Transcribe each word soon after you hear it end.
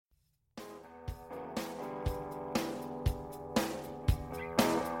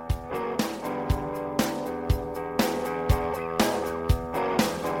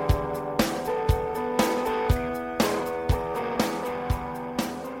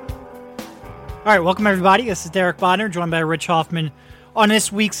All right, welcome everybody. This is Derek Bonner, joined by Rich Hoffman on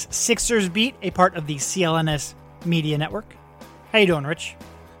this week's Sixers Beat, a part of the CLNS Media Network. How you doing, Rich?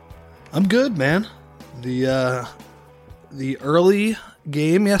 I'm good, man. The early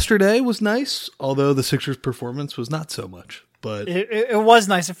game yesterday was nice, although the Sixers' performance was not so much. But it was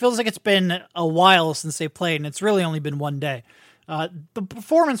nice. It feels like it's been a while since they played, and it's really only been one day. The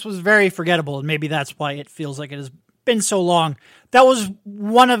performance was very forgettable, and maybe that's why it feels like it has been so long. That was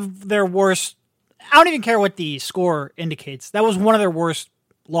one of their worst. I don't even care what the score indicates. That was one of their worst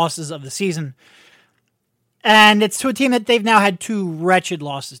losses of the season. And it's to a team that they've now had two wretched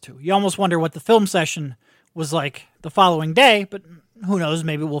losses to. You almost wonder what the film session was like the following day, but who knows?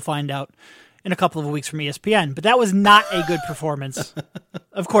 Maybe we'll find out in a couple of weeks from ESPN. But that was not a good performance.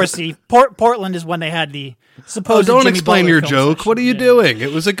 Of course, the Portland is when they had the supposed don't Jimmy explain Butler your film joke. session. What are you doing?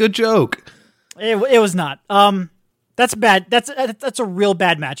 It was a good joke. It was not. That's bad. That's a real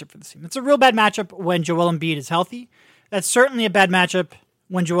bad matchup for the team. It's a real bad matchup when Joel Embiid is healthy. That's certainly a bad matchup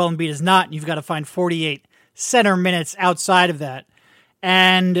when Joel Embiid is not. And you've got to find 48 center minutes outside of that.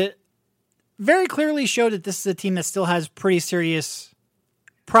 And very clearly showed that this is a team that still has pretty serious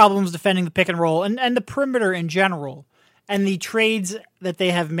problems defending the pick and roll and the perimeter in general. And the trades that they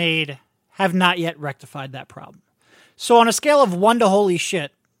have made have not yet rectified that problem. So on a scale of 1 to holy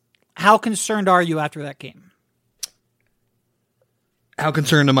shit, how concerned are you after that game? How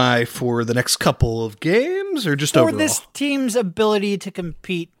concerned am I for the next couple of games or just overall? For this team's ability to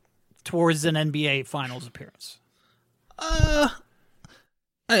compete towards an NBA Finals appearance? I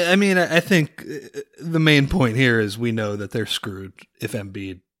think the main point here is we know that they're screwed if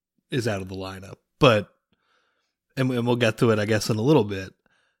Embiid is out of the lineup. But, and we'll get to it, I guess, in a little bit.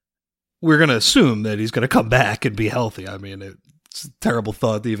 We're going to assume that he's going to come back and be healthy. I mean, it's a terrible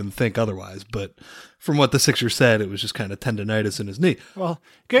thought to even think otherwise. But from what the Sixers said, it was just kind of tendonitis in his knee. Well,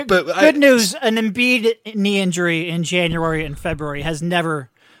 good news. An Embiid knee injury in January and February has never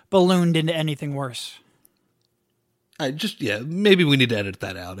ballooned into anything worse. Maybe we need to edit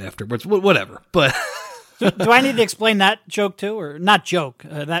that out afterwards. Whatever. But do I need to explain that joke too? Or not joke,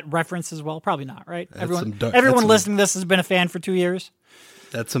 that reference as well? Probably not, right? Everyone listening to this has been a fan for 2 years.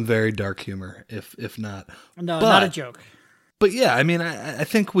 That's some very dark humor, if not. No, not a joke. But yeah, I mean, I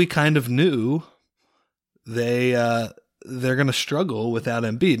think we kind of knew they're going to struggle without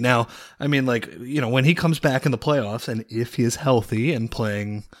Embiid. Now, I mean, when he comes back in the playoffs and if he is healthy and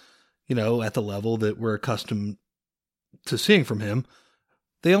playing, at the level that we're accustomed to seeing from him,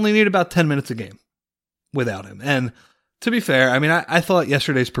 they only need about 10 minutes a game without him. And to be fair, I mean, I thought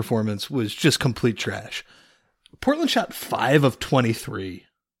yesterday's performance was just complete trash. Portland shot 5 of 23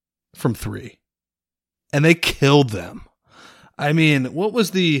 from 3, and they killed them. I mean, what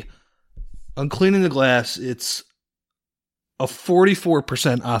was on cleaning the glass, it's a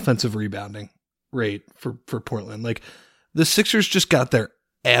 44% offensive rebounding rate for Portland. Like, the Sixers just got their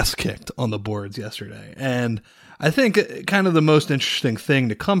ass kicked on the boards yesterday. And I think kind of the most interesting thing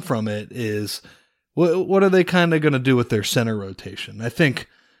to come from it is what are they kind of going to do with their center rotation? I think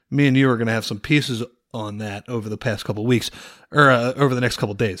me and you are going to have some pieces on that over the past couple of weeks, or over the next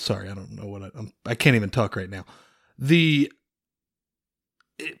couple of days. Sorry, I don't know I can't even talk right now.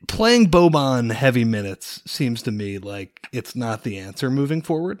 Playing Boban heavy minutes seems to me like it's not the answer moving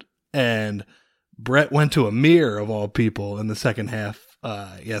forward. And Brett went to Amir of all people in the second half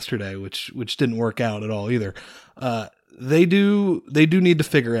yesterday, which didn't work out at all either. They do need to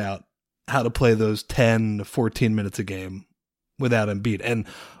figure out how to play those 10 to 14 minutes a game without Embiid. And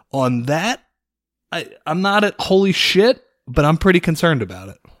on that, I'm not at holy shit, but I'm pretty concerned about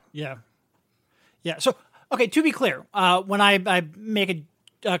it. Yeah. So, okay, to be clear, when I make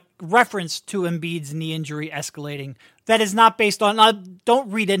a reference to Embiid's knee injury escalating, that is not based on, don't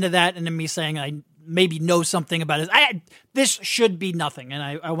read into that into me saying I maybe know something about it. This should be nothing,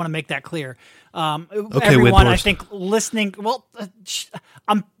 and I want to make that clear. Everyone, I think, listening,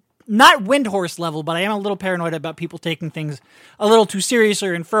 I'm not Windhorse level, but I am a little paranoid about people taking things a little too seriously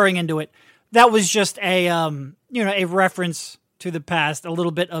or inferring into it. That was just a reference to the past, a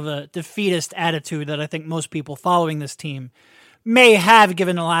little bit of a defeatist attitude that I think most people following this team may have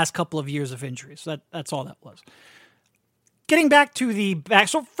given the last couple of years of injuries. That's all that was. Getting back to the back.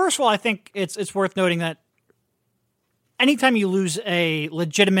 So first of all, I think it's worth noting that anytime you lose a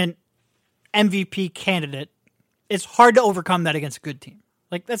legitimate MVP candidate, it's hard to overcome that against a good team.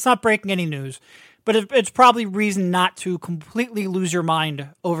 Like, that's not breaking any news, but it's probably reason not to completely lose your mind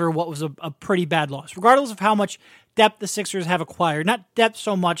over what was a pretty bad loss, regardless of how much depth the Sixers have acquired. Not depth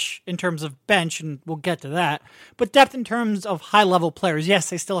so much in terms of bench, and we'll get to that, but depth in terms of high-level players. Yes,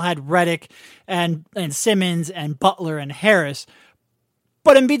 they still had Redick and Simmons and Butler and Harris,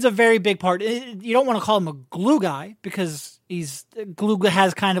 But Embiid's a very big part. You don't want to call him a glue guy because glue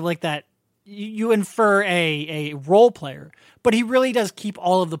has kind of like that. You infer a role player, but he really does keep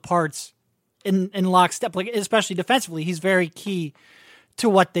all of the parts in lockstep. Like especially defensively, he's very key to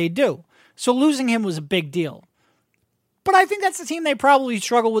what they do. So losing him was a big deal. But I think that's the team they probably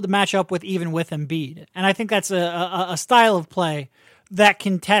struggle with the matchup with, even with Embiid. And I think that's a style of play that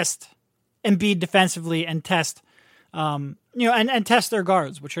can test Embiid defensively and test. And test their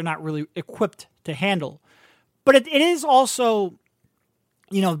guards, which are not really equipped to handle. But it is also,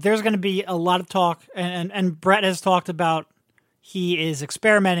 there's going to be a lot of talk, and Brett has talked about he is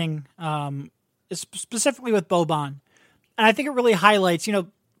experimenting, specifically with Boban. And I think it really highlights,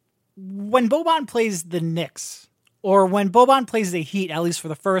 when Boban plays the Knicks, or when Boban plays the Heat, at least for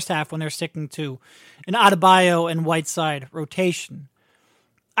the first half when they're sticking to an Adebayo and Whiteside rotation,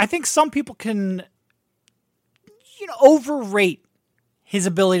 I think some people can overrate his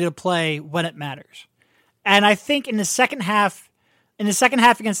ability to play when it matters. And I think in the second half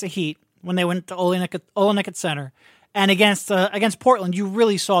against the Heat, when they went to Olenek at center, and against Portland, you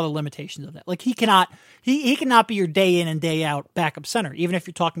really saw the limitations of that. Like he cannot be your day in and day out backup center. Even if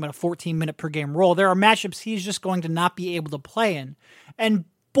you're talking about a 14-minute per game role, there are matchups he's just going to not be able to play in. And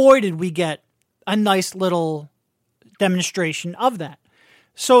boy, did we get a nice little demonstration of that.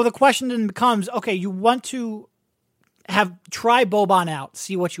 So the question then becomes, okay, you want to try Boban out,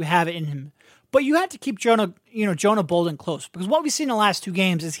 see what you have in him. But you have to keep Jonah Bolden close, because what we've seen in the last two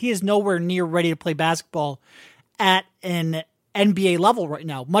games is he is nowhere near ready to play basketball at an NBA level right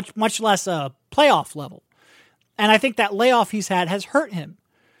now, much less a playoff level. And I think that layoff he's had has hurt him.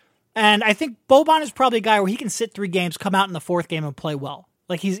 And I think Boban is probably a guy where he can sit 3 games, come out in the 4th game and play well.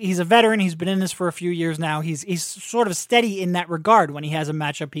 Like he's a veteran, he's been in this for a few years now. He's sort of steady in that regard when he has a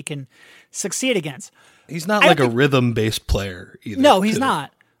matchup he can succeed against. He's not like a rhythm-based player either. No, he's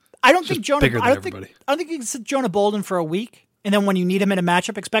not. I don't think I don't think you can sit Jonah Bolden for a week, and then when you need him in a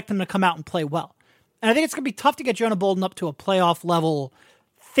matchup, expect him to come out and play well. And I think it's going to be tough to get Jonah Bolden up to a playoff level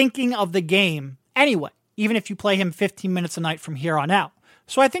thinking of the game anyway, even if you play him 15 minutes a night from here on out.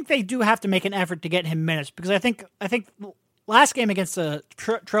 So I think they do have to make an effort to get him minutes, because I think last game against the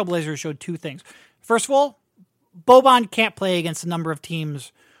Trailblazers showed 2 things. First of all, Boban can't play against a number of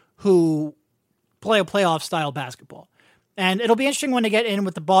teams who play a playoff style basketball. And it'll be interesting when they get in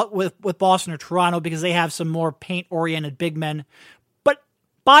with with Boston or Toronto, because they have some more paint oriented big men. But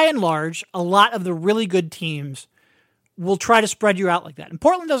by and large, a lot of the really good teams will try to spread you out like that. And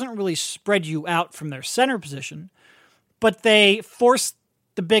Portland doesn't really spread you out from their center position, but they force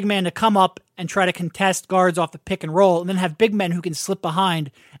the big man to come up and try to contest guards off the pick and roll, and then have big men who can slip behind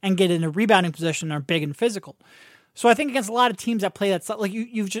and get in a rebounding position and are big and physical. So I think against a lot of teams that play that stuff, like you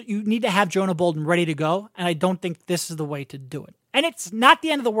need to have Jonah Bolden ready to go, and I don't think this is the way to do it. And it's not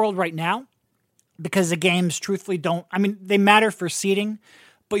the end of the world right now, because the games truthfully they matter for seeding,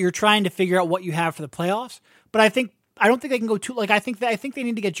 but you're trying to figure out what you have for the playoffs. But I don't think they can go too, I think they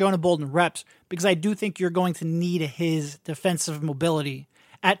need to get Jonah Bolden reps, because I do think you're going to need his defensive mobility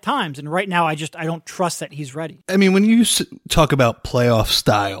at times. And right now I don't trust that he's ready. I mean, when you talk about playoff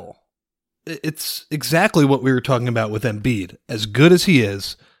style, it's exactly what we were talking about with Embiid. As good as he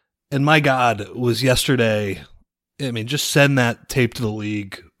is, and my God, was yesterday, just send that tape to the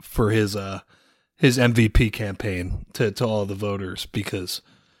league for his MVP campaign to all the voters, because,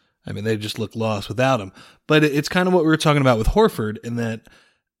 they just look lost without him. But it's kind of what we were talking about with Horford, in that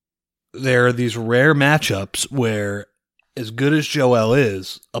there are these rare matchups where, as good as Joel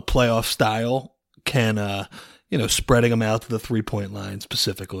is, a playoff style can, spreading him out to the 3-point line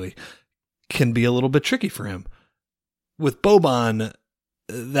specifically, can be a little bit tricky for him. With Boban,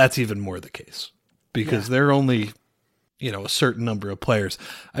 that's even more the case, because there are only, a certain number of players.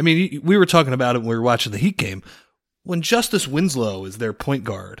 We were talking about it when we were watching the Heat game. When Justice Winslow is their point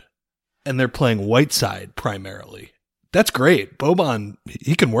guard and they're playing Whiteside primarily, that's great. Boban,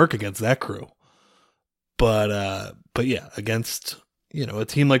 he can work against that crew. But yeah, against, a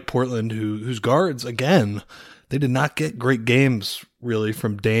team like Portland whose guards, again, they did not get great games really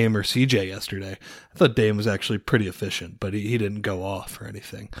from Dame or CJ yesterday. I thought Dame was actually pretty efficient, but he didn't go off or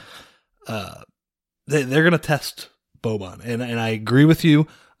anything. They're going to test Boban. And I agree with you.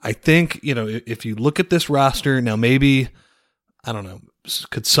 I think, if you look at this roster, now maybe, I don't know,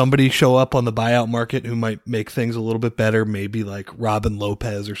 could somebody show up on the buyout market who might make things a little bit better? Maybe like Robin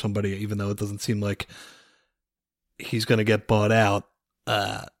Lopez or somebody, even though it doesn't seem like he's going to get bought out.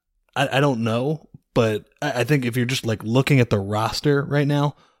 I don't know. But I think if you're just looking at the roster right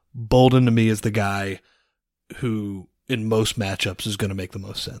now, Bolden to me is the guy who in most matchups is going to make the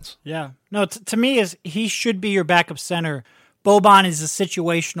most sense. Yeah. No, to me he should be your backup center Boban is a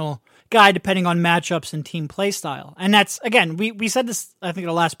situational guy depending on matchups and team play style. And that's, again, we said this, I think, in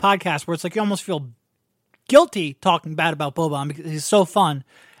the last podcast, where it's like you almost feel guilty talking bad about Boban because he's so fun.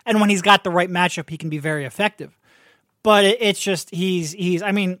 And when he's got the right matchup, he can be very effective. But it's just,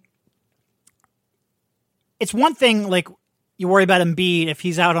 I mean, it's one thing, like, you worry about Embiid if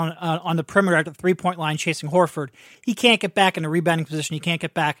he's out on the perimeter at the three-point line chasing Horford. He can't get back in a rebounding position. He can't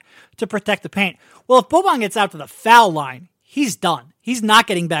get back to protect the paint. Well, if Boban gets out to the foul line, he's done. He's not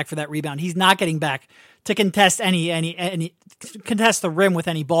getting back for that rebound. He's not getting back to contest contest the rim with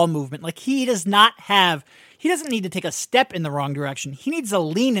any ball movement. Like, he doesn't need to take a step in the wrong direction. He needs to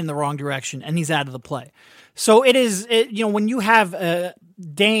lean in the wrong direction, and he's out of the play. So when you have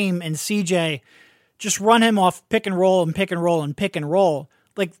Dame and CJ, just run him off pick and roll and pick and roll and pick and roll.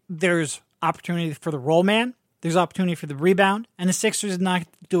 Like, there's opportunity for the roll man. There's opportunity for the rebound. And the Sixers did not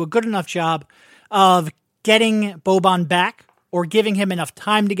do a good enough job of getting Boban back or giving him enough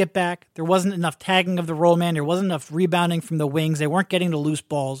time to get back. There wasn't enough tagging of the roll man. There wasn't enough rebounding from the wings. They weren't getting the loose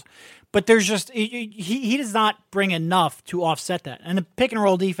balls. But there's just, he does not bring enough to offset that. And the pick and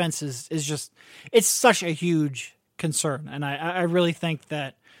roll defense is just, it's such a huge concern. And I really think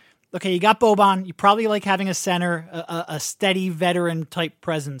that, okay, you got Boban. You probably like having a center, a steady veteran type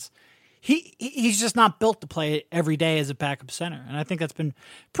presence. He's just not built to play every day as a backup center, and I think that's been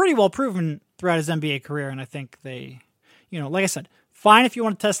pretty well proven throughout his NBA career. And I think they, like I said, fine if you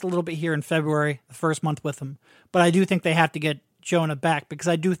want to test a little bit here in February, the first month with him, but I do think they have to get Jonah back, because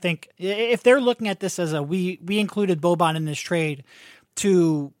I do think if they're looking at this as we included Boban in this trade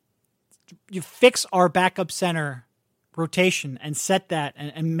to fix our backup center rotation and set that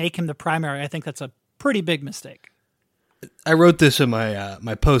and make him the primary, I think that's a pretty big mistake. I wrote this in my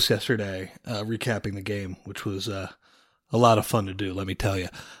my post yesterday, recapping the game, which was a lot of fun to do. Let me tell you,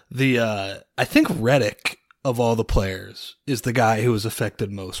 I think Redick of all the players is the guy who was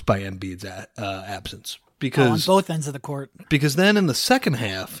affected most by Embiid's absence, because on both ends of the court. Because then in the second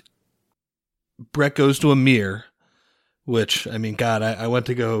half, Brett goes to Amir, which, I mean, God, I went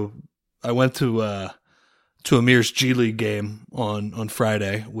to Amir's G League game on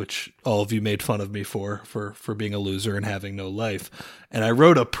Friday, which all of you made fun of me for being a loser and having no life. And I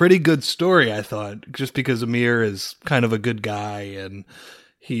wrote a pretty good story, I thought, just because Amir is kind of a good guy and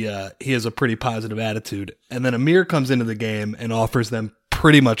he has a pretty positive attitude. And then Amir comes into the game and offers them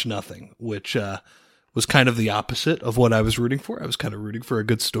pretty much nothing, which was kind of the opposite of what I was rooting for. I was kind of rooting for a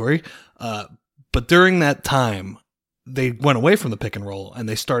good story. But during that time, they went away from the pick and roll and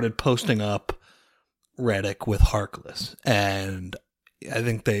they started posting up Redick with Harkless, and I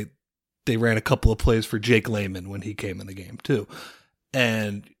think they ran a couple of plays for Jake Layman when he came in the game too.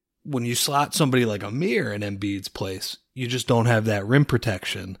 And when you slot somebody like Amir in Embiid's place, you just don't have that rim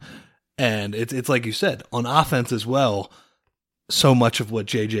protection. And it's like you said, on offense as well, so much of what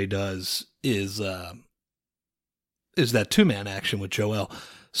JJ does is that two-man action with Joel.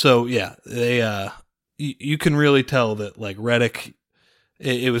 So yeah, you can really tell that, like, Redick,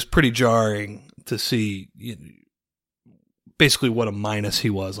 it was pretty jarring to see basically what a minus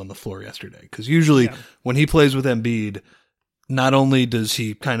he was on the floor yesterday. Because usually when he plays with Embiid, not only does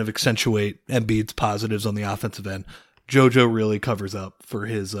he kind of accentuate Embiid's positives on the offensive end, JoJo really covers up for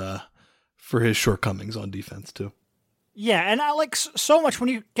his shortcomings on defense too. Yeah, and I like so much when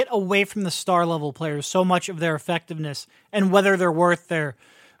you get away from the star level players, so much of their effectiveness and whether they're worth their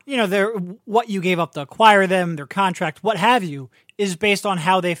what you gave up to acquire them, their contract, what have you, is based on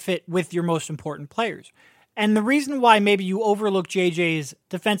how they fit with your most important players. And the reason why maybe you overlook JJ's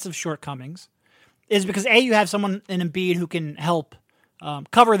defensive shortcomings is because A, you have someone in Embiid who can help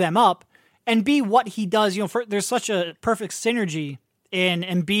cover them up, and B, what he does, there's such a perfect synergy in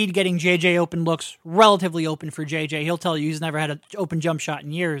Embiid getting JJ open looks, relatively open for JJ. He'll tell you he's never had an open jump shot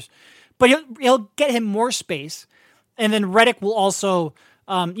in years, but he'll get him more space, and then Redick will also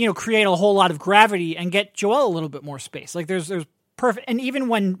create a whole lot of gravity and get Joel a little bit more space. Like there's perfect, and even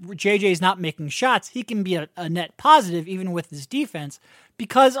when JJ is not making shots, he can be a net positive even with his defense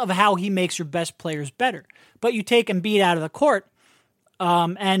because of how he makes your best players better. But you take Embiid out of the court,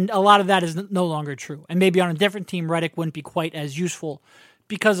 and a lot of that is no longer true. And maybe on a different team, Redick wouldn't be quite as useful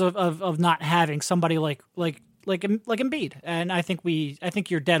because of not having somebody like Embiid. And I think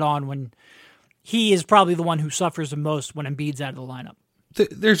you're dead on when he is probably the one who suffers the most when Embiid's out of the lineup.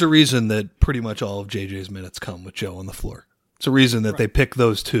 There's a reason that pretty much all of JJ's minutes come with Joe on the floor. It's a reason that they picked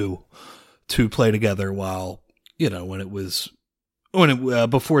those two to play together while,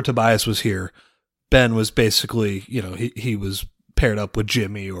 before Tobias was here, Ben was basically, he was paired up with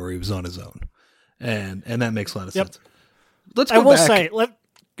Jimmy or he was on his own. And that makes a lot of sense. Let's go back.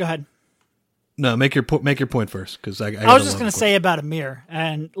 Go ahead. No, make your point first, because I was just going to say about Amir.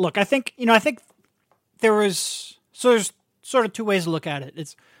 And look, I think there's sort of two ways to look at it.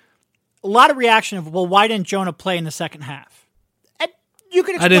 It's a lot of reaction of, well, why didn't Jonah play in the second half? And you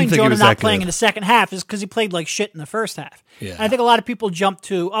can explain Jonah not playing in the second half is because he played like shit in the first half. Yeah. And I think a lot of people jump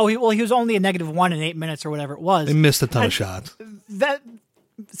to, he was only a -1 in 8 minutes or whatever it was. He missed a ton of shots. That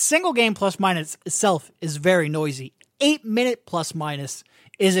single game plus minus itself is very noisy. 8-minute plus minus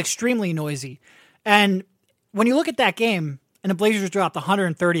is extremely noisy. And when you look at that game, and the Blazers dropped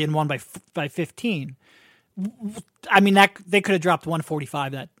 130 and won by 15, I mean, that they could have dropped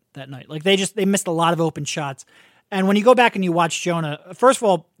 145 that night. Like they missed a lot of open shots. And when you go back and you watch Jonah, first of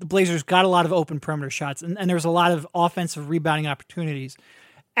all, the Blazers got a lot of open perimeter shots, and there was a lot of offensive rebounding opportunities,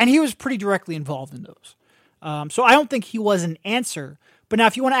 and he was pretty directly involved in those. So I don't think he was an answer. But now,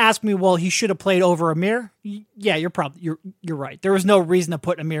 if you want to ask me, well, he should have played over Amir. Yeah, you're right. There was no reason to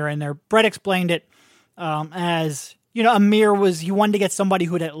put Amir in there. Brett explained it as, Amir he wanted to get somebody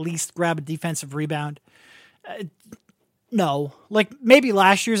who would at least grab a defensive rebound. No, like maybe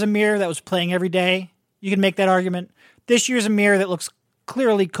last year's Amir that was playing every day, you can make that argument. This year's Amir that looks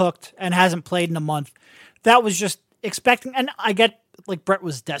clearly cooked and hasn't played in a month, that was just expecting. And I get like Brett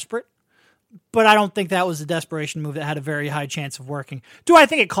was desperate, but I don't think that was a desperation move that had a very high chance of working. Do I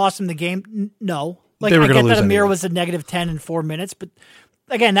think it cost him the game? No. Like I get that Amir was a -10 in 4 minutes, but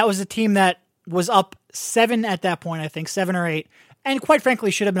again, that was a team that was up 7 at that point, I think 7 or 8. And quite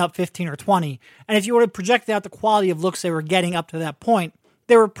frankly, should have been up 15 or 20. And if you were to project out the quality of looks they were getting up to that point,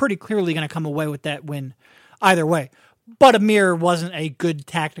 they were pretty clearly going to come away with that win either way. But Amir wasn't a good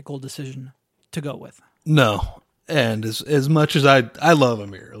tactical decision to go with. No. And as much as I love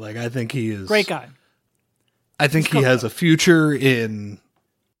Amir, like I think he is great guy. I think he has a future in,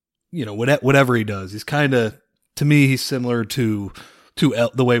 whatever he does. He's kind of, to me, he's similar to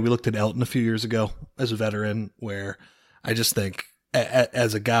the way we looked at Elton a few years ago as a veteran, where I just think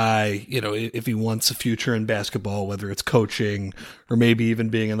as a guy, if he wants a future in basketball, whether it's coaching or maybe even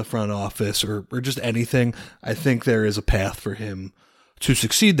being in the front office or just anything, I think there is a path for him to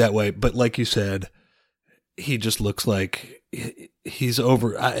succeed that way. But like you said, he just looks like he's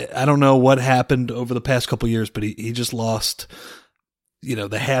over. I don't know what happened over the past couple of years, but he just lost,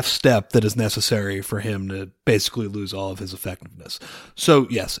 the half step that is necessary for him to basically lose all of his effectiveness. So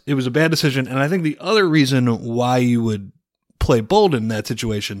yes, it was a bad decision. And I think the other reason why you would play Bolden in that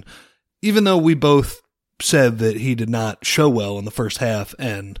situation, even though we both said that he did not show well in the first half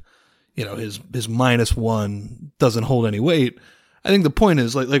and, his -1 doesn't hold any weight. I think the point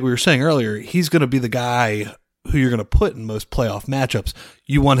is, like we were saying earlier, he's going to be the guy who you're going to put in most playoff matchups.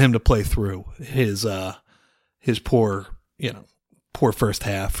 You want him to play through his poor first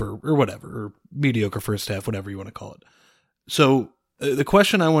half or whatever, or mediocre first half, whatever you want to call it. So the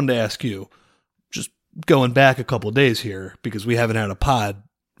question I wanted to ask you, just going back a couple of days here, because we haven't had a pod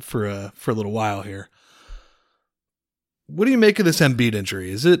for a little while here. What do you make of this Embiid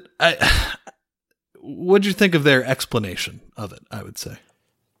injury? What'd you think of their explanation of it, I would say?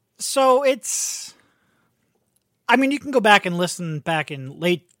 So you can go back and listen back in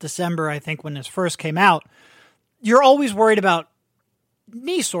late December, I think, when this first came out. You're always worried about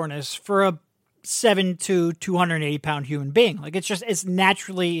knee soreness for a 7'2", 280-pound human being. Like, it's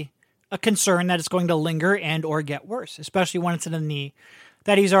naturally a concern that it's going to linger and or get worse, especially when it's in a knee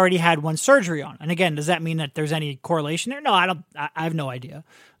that he's already had one surgery on. And again, does that mean that there's any correlation there? No, I have no idea.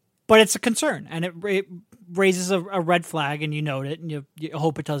 But it's a concern, and it raises a red flag, and you note it, and you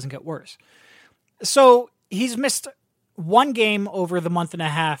hope it doesn't get worse. So he's missed one game over the month and a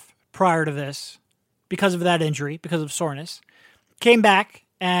half prior to this because of that injury, because of soreness. Came back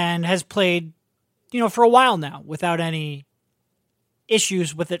and has played, for a while now without any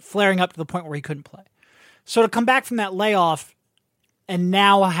issues with it flaring up to the point where he couldn't play. So to come back from that layoff and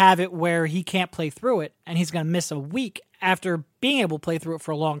now have it where he can't play through it, and he's going to miss a week after being able to play through it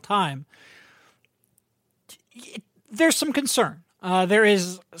for a long time, there's some concern. There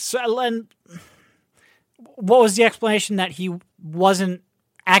is. And what was the explanation? That he wasn't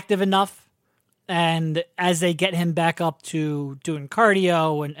active enough, and as they get him back up to doing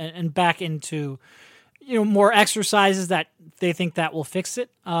cardio and back into more exercises, that they think that will fix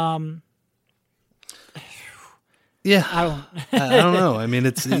it. Yeah, I don't know. I mean,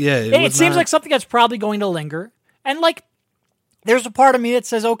 it's it seems like something that's probably going to linger, and like there's a part of me that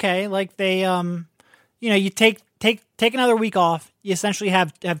says, okay, like they you take another week off. You essentially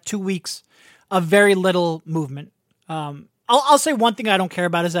have 2 weeks of very little movement. I'll say one thing I don't care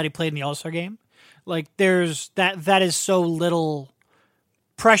about is that he played in the All-Star game. Like there's that is so little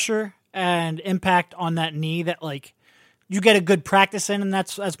pressure and impact on that knee that like you get a good practice in, and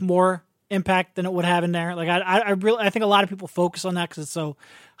that's more impact than it would have in there. Like I think a lot of people focus on that because it's so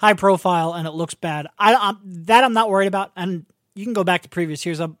high profile and it looks bad. I'm not worried about, and you can go back to previous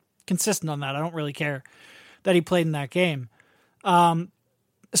years. I'm consistent on that. I don't really care that he played in that game.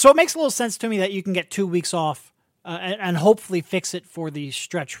 So it makes a little sense to me that you can get 2 weeks off and hopefully fix it for the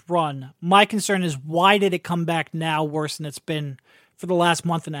stretch run. My concern is, why did it come back now worse than it's been for the last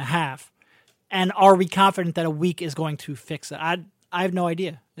month and a half? And are we confident that a week is going to fix it? I have no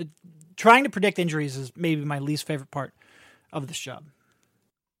idea. Trying to predict injuries is maybe my least favorite part of this job.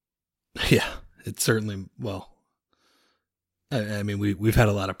 Yeah, it's certainly, well, I mean, we've had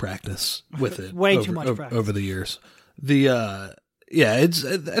a lot of practice with it. Way too much practice over the years. I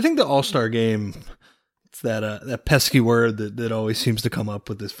think the All-Star game, it's that pesky word that always seems to come up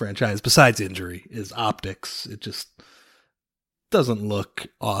with this franchise, besides injury, is optics. It just doesn't look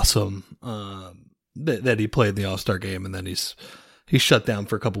awesome that he played the All-Star game and then he's shut down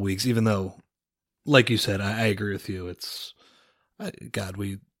for a couple weeks, even though, like you said, I agree with you.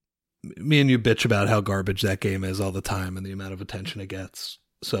 Me and you bitch about how garbage that game is all the time and the amount of attention it gets.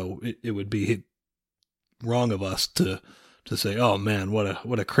 So it would be wrong of us to say, oh man,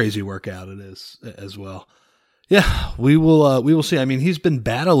 what a crazy workout it is as well. Yeah, we will see. I mean, he's been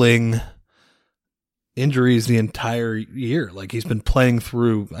battling injuries the entire year. Like, he's been playing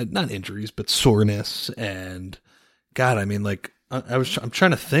through not injuries, but soreness, and God, I mean, like I'm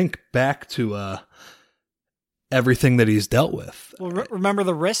trying to think back to everything that he's dealt with. Well, remember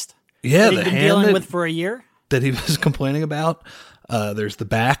the wrist? Yeah, that he's been dealing with for a year that he was complaining about. There's the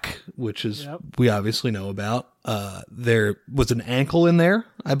back, which is we obviously know about. There was an ankle in there,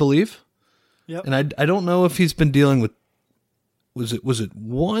 I believe. Yep. And I don't know if he's been dealing with. Was it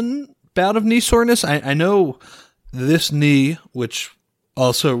one bout of knee soreness? I know this knee, which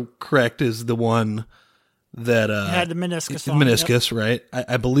also correct is the one that had the meniscus. Meniscus, right?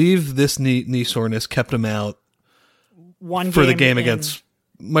 I believe this knee soreness kept him out for the game against.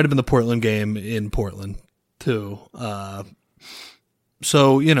 Might have been the Portland game in Portland too.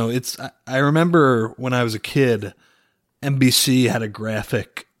 So, you know, I remember when I was a kid, NBC had a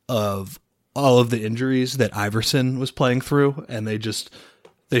graphic of all of the injuries that Iverson was playing through, and they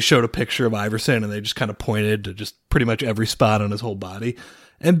showed a picture of Iverson and they just kind of pointed to just pretty much every spot on his whole body.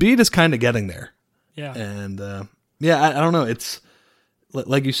 And Embiid is kind of getting there. Yeah. And I don't know. It's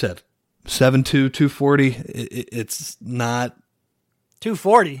like you said, 7'2", 240. It's not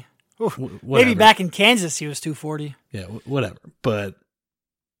 240. Maybe back in Kansas he was 240. Yeah, whatever. But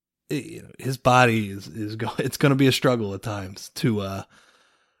his body is it's going to be a struggle at times to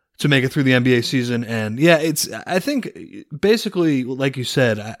make it through the NBA season. And yeah, I think basically, like you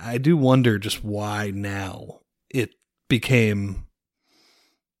said, I do wonder just why now it became,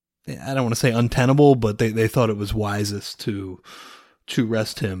 I don't want to say untenable, but they thought it was wisest to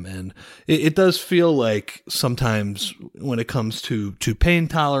rest him. And it does feel like sometimes when it comes to pain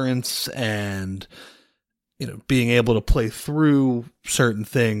tolerance and, you know, being able to play through certain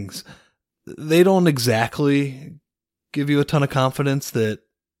things, they don't exactly give you a ton of confidence that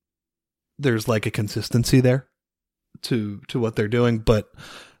there's like a consistency there to what they're doing. But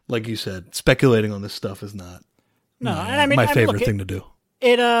like you said, speculating on this stuff is not my favorite thing to do.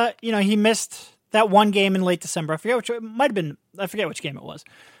 He missed that one game in late December. I forget which game it was.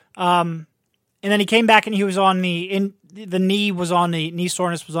 And then he came back and he was on the knee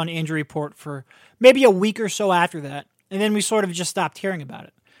soreness was on the injury report for maybe a week or so after that. And then we sort of just stopped hearing about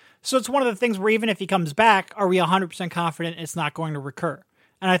it. So it's one of the things where even if he comes back, are we 100% confident it's not going to recur?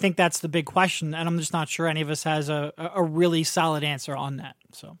 And I think that's the big question. And I'm just not sure any of us has a really solid answer on that.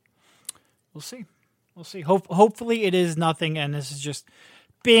 So we'll see. Hopefully it is nothing. And this is just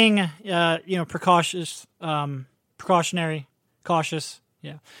being, cautious.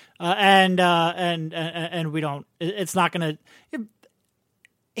 Yeah. And we don't, it's not going to,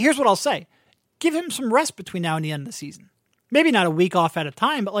 here's what I'll say. Give him some rest between now and the end of the season. Maybe not a week off at a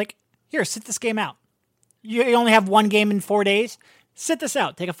time, but sit this game out. You only have one game in 4 days. Sit this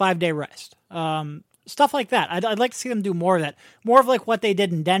out. Take a 5-day rest. Stuff like that. I'd like to see them do more of that. More of like what they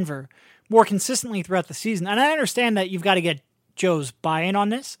did in Denver, more consistently throughout the season. And I understand that you've got to get Joe's buy-in on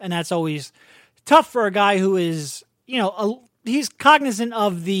this, and that's always tough for a guy who is, he's cognizant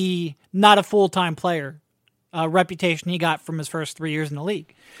of the not a full-time player reputation he got from his first 3 years in the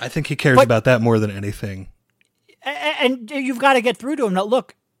league. I think he cares about that more than anything. And you've got to get through to him. Now,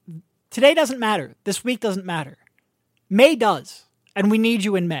 look, today doesn't matter. This week doesn't matter. May does, and we need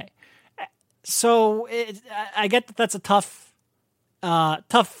you in May. So I get that that's a tough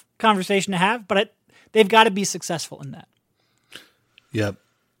conversation to have, but they've got to be successful in that. Yep.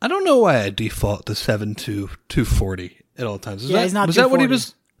 I don't know why I default to 7'2", 240 at all times. He's not. Was 240. that what he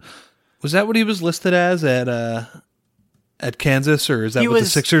was? Was that what he was listed as at Kansas, or is that what the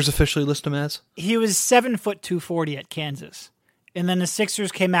Sixers officially list him as? He was 7 foot 240 at Kansas, and then the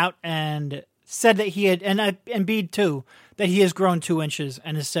Sixers came out and said that he had, and Embiid too, that he has grown 2 inches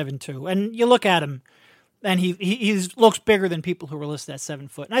and is 7'2". And you look at him, and he looks bigger than people who were listed at 7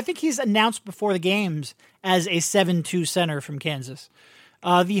 foot. And I think he's announced before the games as a 7'2" center from Kansas.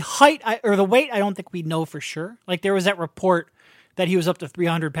 The height or the weight, I don't think we know for sure. Like there was that report that he was up to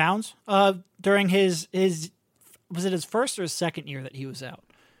 300 pounds during his was it his first or his second year that he was out?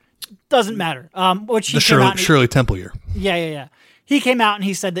 Doesn't matter. Which he Shirley Temple year. Yeah. He came out and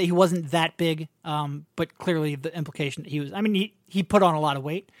he said that he wasn't that big, but clearly the implication that he was. I mean, he put on a lot of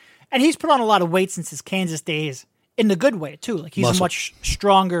weight, and he's put on a lot of weight since his Kansas days in the good way too. Like he's a much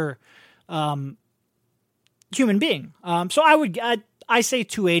stronger human being. So I say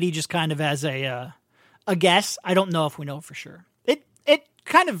 280 just kind of as a guess. I don't know if we know for sure. It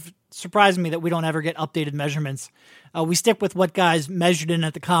kind of surprised me that we don't ever get updated measurements. We stick with what guys measured in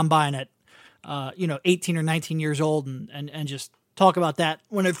at the combine at 18 or 19 years old and just talk about that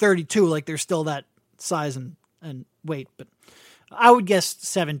when they're 32, like they're still that size and weight. But I would guess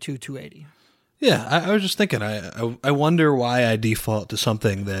 7'2", 280. Yeah, I was just thinking, I wonder why I default to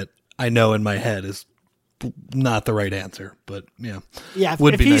something that I know in my head is not the right answer, but yeah. Yeah,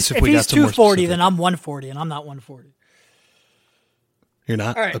 would be nice if we got some more 240, then I'm 140, and I'm not 140. You're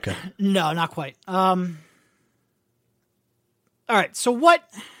not? All right. Okay. No, not quite. All right, so what...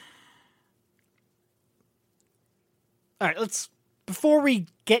 All right, before we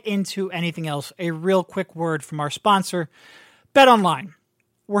get into anything else, a real quick word from our sponsor, BetOnline.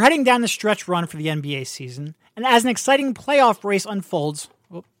 We're heading down the stretch run for the NBA season, and as an exciting playoff race unfolds...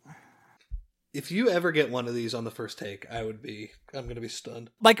 If you ever get one of these on the first take, I'm going to be stunned.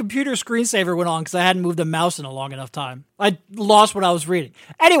 My computer screensaver went on because I hadn't moved a mouse in a long enough time. I lost what I was reading.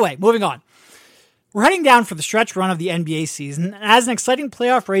 Anyway, moving on. We're heading down for the stretch run of the NBA season, and as an exciting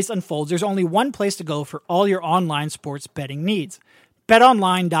playoff race unfolds, there's only one place to go for all your online sports betting needs.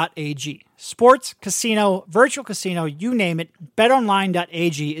 BetOnline.ag. Sports, casino, virtual casino, you name it,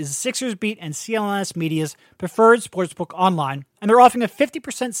 BetOnline.ag is the Sixers Beat and CLNS Media's preferred sportsbook online, and they're offering a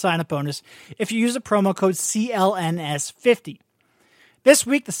 50% sign-up bonus if you use the promo code CLNS50. This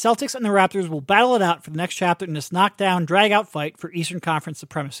week, the Celtics and the Raptors will battle it out for the next chapter in this knockdown, drag-out fight for Eastern Conference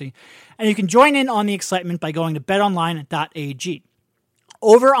supremacy, and you can join in on the excitement by going to BetOnline.ag.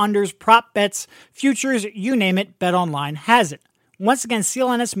 Over-unders, prop bets, futures, you name it, BetOnline has it. Once again,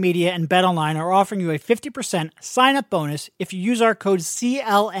 CLNS Media and BetOnline are offering you a 50% sign-up bonus if you use our code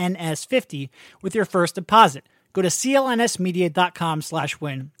CLNS50 with your first deposit. Go to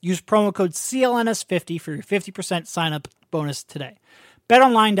clnsmedia.com/win. Use promo code CLNS50 for your 50% sign-up bonus today.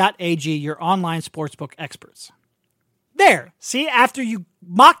 BetOnline.ag, your online sportsbook experts. There. See, after you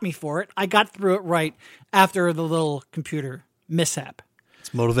mocked me for it, I got through it right after the little computer mishap.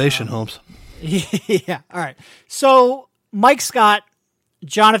 It's motivation, Holmes. Yeah. All right. So... Mike Scott,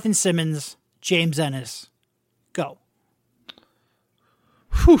 Jonathan Simmons, James Ennis. Go.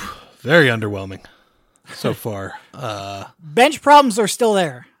 Whew. Very underwhelming so far. Bench problems are still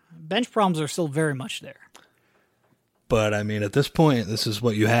there. Bench problems are still very much there. But, I mean, at this point, this is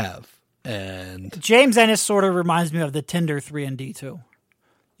what you have. And James Ennis sort of reminds me of the Tinder 3&D, too.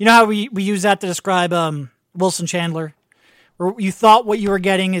 You know how we use that to describe Wilson Chandler? Where you thought what you were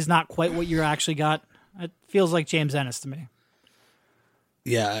getting is not quite what you actually got? It feels like James Ennis to me.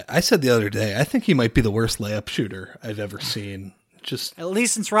 Yeah, I said the other day, I think he might be the worst layup shooter I've ever seen. Just at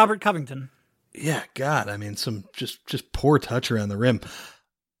least since Robert Covington. Yeah, God, I mean, some just poor touch around the rim.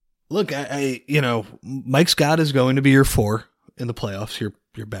 Look, I Mike Scott is going to be your 4 in the playoffs, your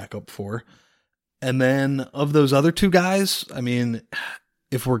backup 4. And then of those other 2 guys, I mean,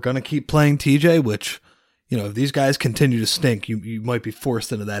 if we're going to keep playing TJ, which, if these guys continue to stink, you might be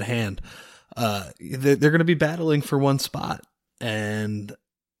forced into that hand. They're going to be battling for one spot, and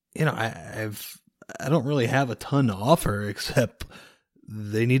I don't really have a ton to offer except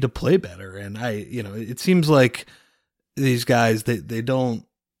they need to play better. And it seems like these guys they don't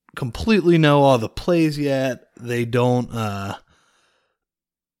completely know all the plays yet. They don't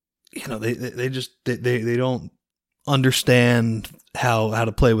they don't understand how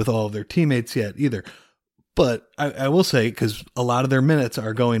to play with all of their teammates yet either. But I will say, because a lot of their minutes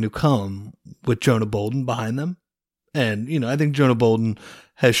are going to come with Jonah Bolden behind them. And, I think Jonah Bolden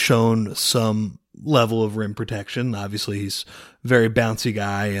has shown some level of rim protection. Obviously, he's a very bouncy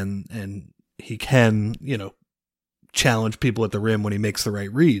guy, and he can, challenge people at the rim when he makes the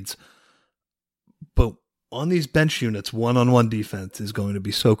right reads. But on these bench units, one-on-one defense is going to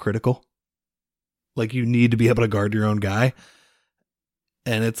be so critical. Like, you need to be able to guard your own guy.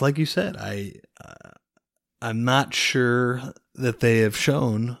 And it's like you said, I'm not sure that they have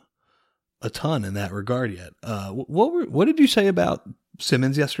shown a ton in that regard yet. What did you say about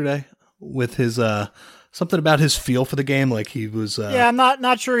Simmons yesterday with his something about his feel for the game? Like he was. Yeah, I'm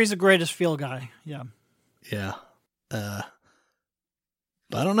not sure he's the greatest feel guy. Yeah. Yeah.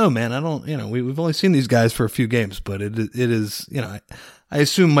 But I don't know, man. We've only seen these guys for a few games, but it is, I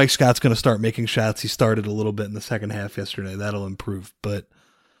assume Mike Scott's going to start making shots. He started a little bit in the second half yesterday. That'll improve. But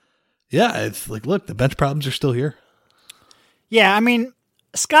yeah, it's like, look, the bench problems are still here. Yeah, I mean,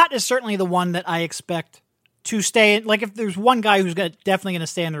 Scott is certainly the one that I expect to stay in. Like, if there's one guy who's definitely going to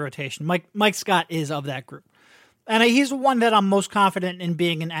stay in the rotation, Mike Scott is of that group. And he's the one that I'm most confident in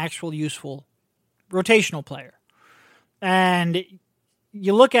being an actual useful rotational player. And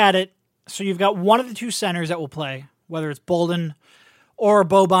you look at it, so you've got one of the two centers that will play, whether it's Bolden or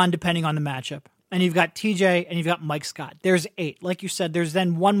Boban, depending on the matchup. And you've got TJ and you've got Mike Scott. There's 8. Like you said, there's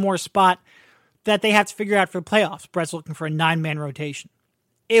then one more spot that they have to figure out for the playoffs. Brett's looking for a 9-man rotation.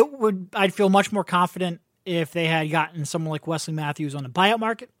 I'd feel much more confident if they had gotten someone like Wesley Matthews on the buyout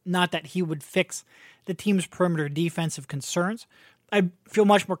market. Not that he would fix the team's perimeter defensive concerns. I'd feel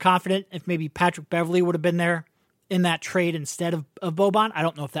much more confident if maybe Patrick Beverley would have been there in that trade instead of Boban. I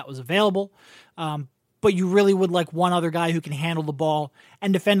don't know if that was available. But you really would like one other guy who can handle the ball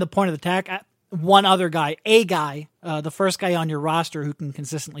and defend the point of attack. One other guy, the first guy on your roster who can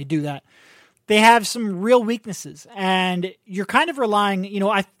consistently do that. They have some real weaknesses, and you're kind of relying,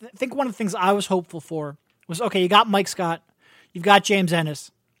 I think one of the things I was hopeful for was, okay, you got Mike Scott, you've got James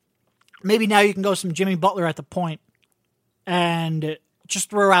Ennis. Maybe now you can go some Jimmy Butler at the point and just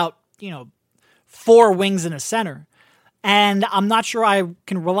throw out, 4 wings and a center. And I'm not sure I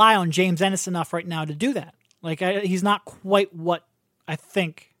can rely on James Ennis enough right now to do that. He's not quite what I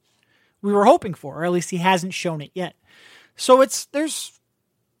think we were hoping for, or at least he hasn't shown it yet. So there's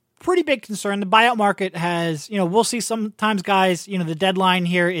pretty big concern. The buyout market has, we'll see sometimes guys, the deadline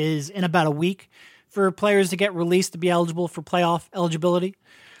here is in about a week for players to get released to be eligible for playoff eligibility.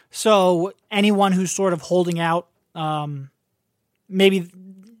 So anyone who's sort of holding out, maybe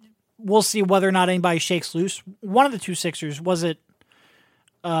we'll see whether or not anybody shakes loose. One of the two Sixers, was it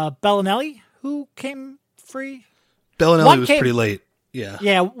Bellinelli who came free? Bellinelli was pretty late. Yeah.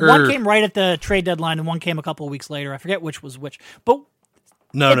 Yeah, one came right at the trade deadline and one came a couple of weeks later. I forget which was which. But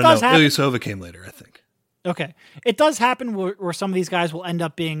No. Ilyasova came later, I think. Okay. It does happen where some of these guys will end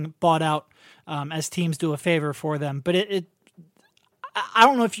up being bought out as teams do a favor for them. But I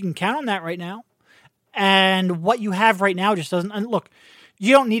don't know if you can count on that right now. And what you have right now just doesn't. And look,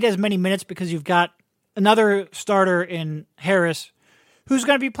 you don't need as many minutes because you've got another starter in Harris who's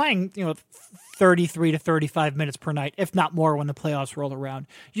going to be playing, 33 to 35 minutes per night, if not more when the playoffs roll around.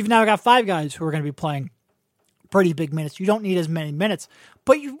 You've now got 5 guys who are going to be playing pretty big minutes. You don't need as many minutes,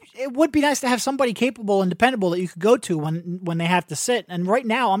 but it would be nice to have somebody capable and dependable that you could go to when they have to sit. And right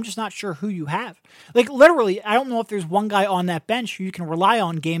now, I'm just not sure who you have. Literally, I don't know if there's one guy on that bench who you can rely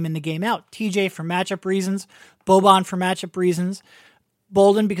on game in the game out. TJ for matchup reasons, Boban for matchup reasons,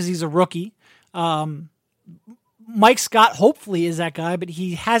 Bolden because he's a rookie. Mike Scott hopefully is that guy, but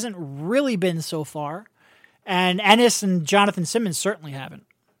he hasn't really been so far. And Ennis and Jonathan Simmons certainly haven't.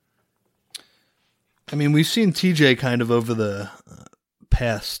 I mean, we've seen TJ kind of over the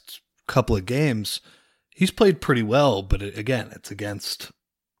past couple of games. He's played pretty well, but again, it's against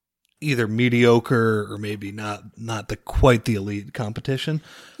either mediocre or maybe not quite the elite competition.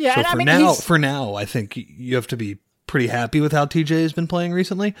 Yeah, so for now, I think you have to be pretty happy with how TJ has been playing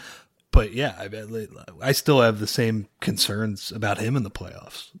recently. But yeah, I still have the same concerns about him in the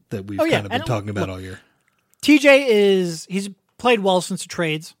playoffs that we've kind of been talking about all year. TJ he's played well since the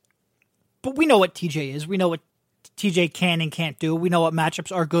trades, but we know what TJ is. We know what TJ can and can't do. We know what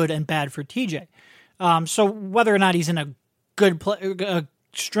matchups are good and bad for TJ. So whether or not he's in a a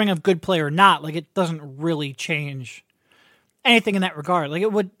string of good play or not, it doesn't really change anything in that regard.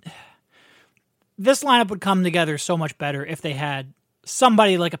 This lineup would come together so much better if they had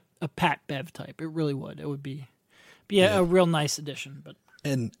somebody like a Pat Bev type. It really would. It would be a real nice addition. But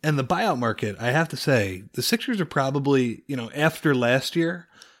and the buyout market, I have to say, the Sixers are probably, after last year,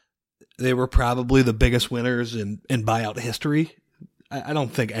 they were probably the biggest winners in buyout history. I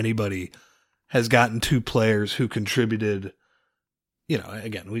don't think anybody has gotten 2 players who contributed.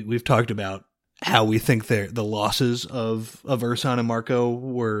 Again, we've talked about how we think the losses of Ersan and Marco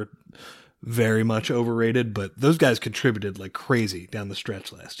were very much overrated, but those guys contributed like crazy down the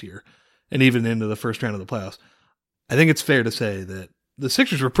stretch last year and even into the first round of the playoffs. I think it's fair to say that the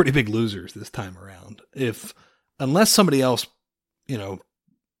Sixers were pretty big losers this time around. Unless somebody else,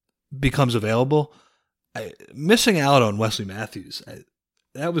 becomes available, missing out on Wesley Matthews,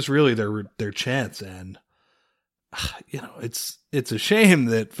 that was really their chance. And, it's a shame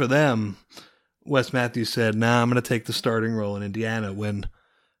that for them, Wes Matthews said, nah, I'm going to take the starting role in Indiana, when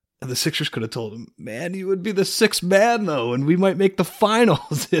the Sixers could have told him, man, you would be the sixth man though, and we might make the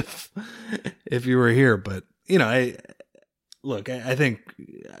finals if you were here. But, I think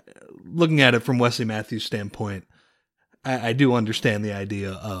looking at it from Wesley Matthews' standpoint, I do understand the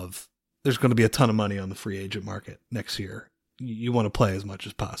idea of there's going to be a ton of money on the free agent market next year. You want to play as much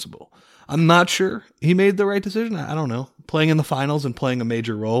as possible. I'm not sure he made the right decision. I don't know. Playing in the finals and playing a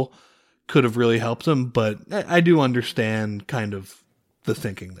major role could have really helped him, but I do understand kind of the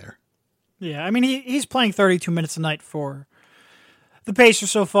thinking there. Yeah, I mean, he's playing 32 minutes a night for the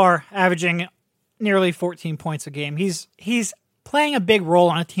Pacers so far, averaging nearly 14 points a game. He's playing a big role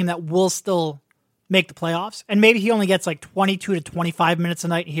on a team that will still make the playoffs, and maybe he only gets like 22 to 25 minutes a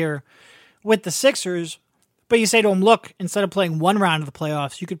night here with the Sixers, but you say to him, look, instead of playing one round of the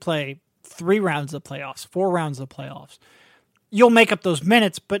playoffs, you could play 3 rounds of the playoffs, 4 rounds of the playoffs. You'll make up those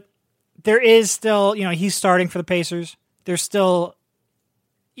minutes, but there is still, he's starting for the Pacers. There's still,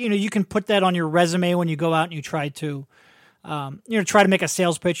 you can put that on your resume when you go out and you try to, try to make a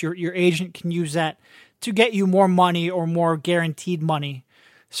sales pitch. Your agent can use that to get you more money or more guaranteed money.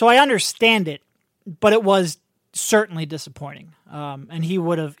 So I understand it, but it was certainly disappointing. And he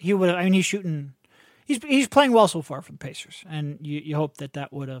would have, I mean, he's playing well so far for the Pacers, and you hope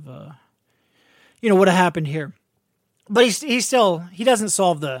that would have, would have happened here. But he doesn't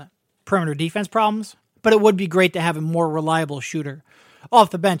solve the perimeter defense problems, but it would be great to have a more reliable shooter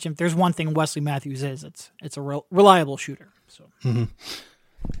off the bench. If there's one thing Wesley Matthews is, it's a reliable shooter. So,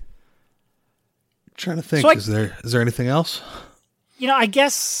 trying to think, is there anything else? I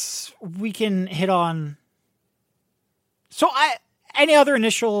guess we can hit on. So, any other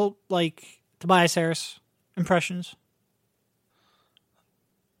initial Tobias Harris impressions?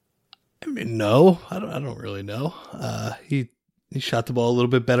 I mean, no, I don't really know. He shot the ball a little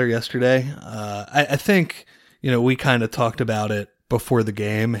bit better yesterday. I think, we kind of talked about it before the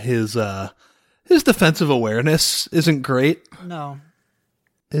game. His defensive awareness isn't great. No.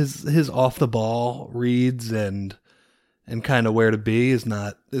 His off the ball reads and kind of where to be is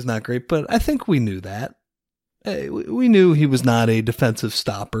not great, but I think we knew that. We knew he was not a defensive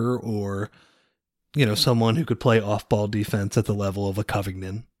stopper or, someone who could play off-ball defense at the level of a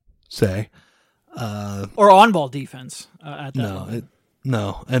Covington, say. Or on-ball defense at that level.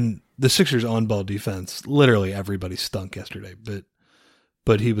 No, and the Sixers' on-ball defense, literally everybody stunk yesterday,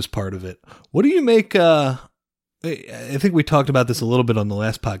 but he was part of it. What do you make, I think we talked about this a little bit on the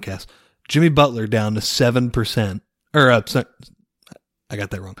last podcast, Jimmy Butler down to 7%, or I got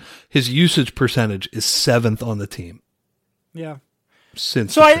that wrong. His usage percentage is 7th on the team. Yeah.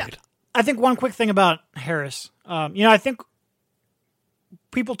 Since the trade. I think one quick thing about Harris, I think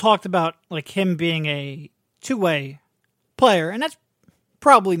people talked about him being a two-way player, and that's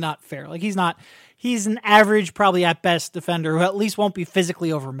probably not fair. He's an average, probably at best defender who at least won't be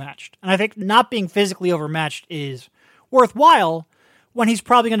physically overmatched. And I think not being physically overmatched is worthwhile when he's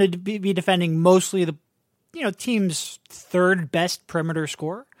probably going to be defending mostly the team's third best perimeter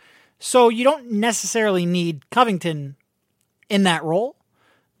scorer. So you don't necessarily need Covington in that role,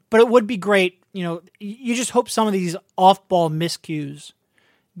 but it would be great. You just hope some of these off-ball miscues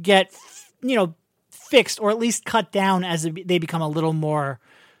get, fixed or at least cut down as they become a little more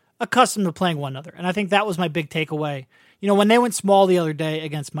accustomed to playing one another. And I think that was my big takeaway. When they went small the other day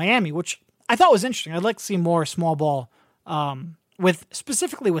against Miami, which I thought was interesting. I'd like to see more small ball,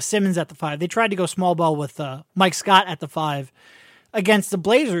 specifically with Simmons at the 5. They tried to go small ball with Mike Scott at the 5 against the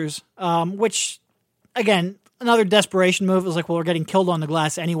Blazers, which, again, another desperation move. It was we're getting killed on the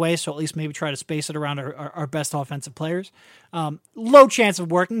glass anyway, so at least maybe try to space it around our best offensive players. Low chance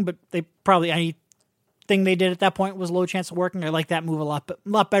of working, but they probably anything they did at that point was low chance of working. I like that move a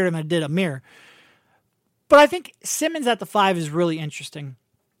lot better than I did Amir. But I think Simmons at the 5 is really interesting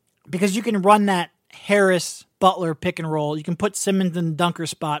because you can run that Harris Butler pick and roll. You can put Simmons in the dunker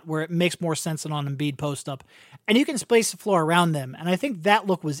spot where it makes more sense than on Embiid post up, and you can space the floor around them. And I think that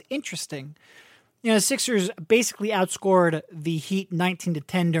look was interesting. The Sixers basically outscored the Heat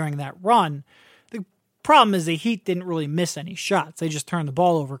 19-10 during that run. The problem is the Heat didn't really miss any shots. They just turned the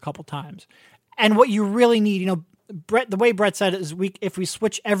ball over a couple times. And what you really need, the way Brett said it is if we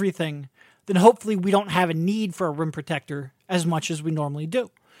switch everything, then hopefully we don't have a need for a rim protector as much as we normally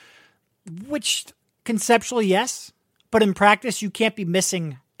do. Which conceptually, yes, but in practice, you can't be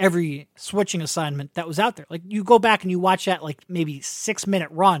missing every switching assignment that was out there. You go back and you watch that maybe 6-minute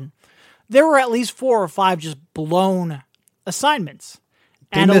run. There were at least 4 or 5 just blown assignments.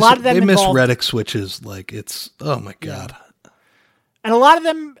 A lot of them they involved, miss Redick switches it's, oh my God. And a lot of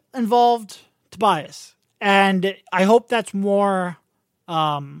them involved Tobias. And I hope that's more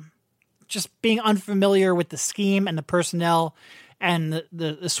just being unfamiliar with the scheme and the personnel and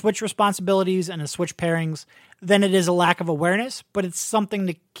the switch responsibilities and the switch pairings than it is a lack of awareness, but it's something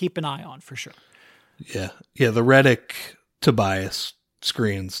to keep an eye on for sure. Yeah. Yeah, the Redick Tobias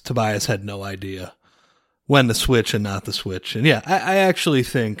screens, Tobias had no idea when to switch and not to switch. And yeah, I actually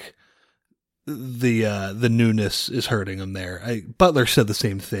think the newness is hurting him there. Butler said the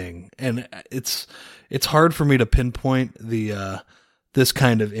same thing, and it's hard for me to pinpoint this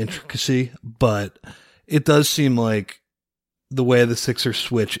kind of intricacy, but it does seem like the way the Sixers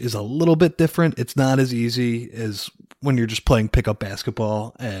switch is a little bit different. It's not as easy as when you're just playing pickup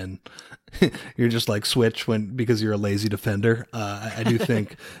basketball and you're just like switch because you're a lazy defender. I do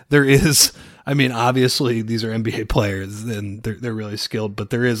think there is, I mean, obviously these are NBA players and they're really skilled, but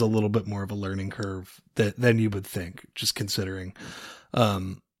there is a little bit more of a learning curve than you would think, just considering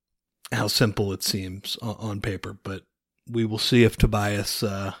how simple it seems on paper. But we will see if Tobias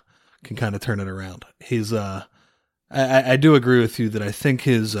can kind of turn it around. He's I do agree with you that I think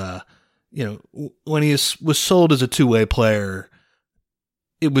his when he was sold as a two-way player,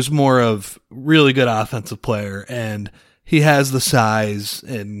 it was more of really good offensive player, and he has the size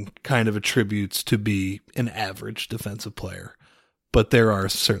and kind of attributes to be an average defensive player. But there are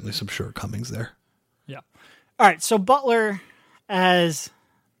certainly some shortcomings there. Yeah. All right, so Butler, as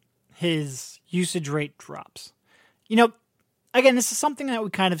his usage rate drops. Again, this is something that we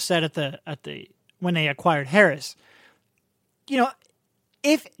kind of said at the when they acquired Harris.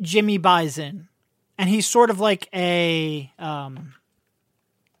 If Jimmy buys in, and he's sort of like a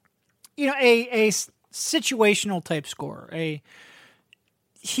situational type scorer,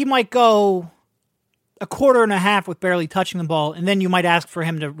 he might go a quarter and a half with barely touching the ball, and then you might ask for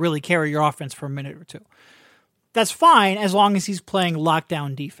him to really carry your offense for a minute or two. That's fine as long as he's playing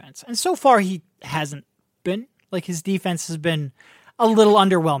lockdown defense. And so far he hasn't been. Like, his defense has been a little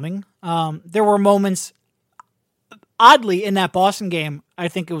underwhelming. There were moments, oddly, in that Boston game, I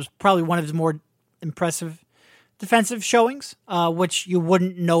think it was probably one of his more impressive defensive showings, which you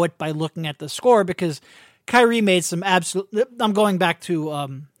wouldn't know it by looking at the score because Kyrie made some I'm going back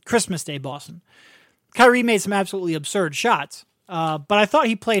to Christmas Day Boston. Kyrie made some absolutely absurd shots, but I thought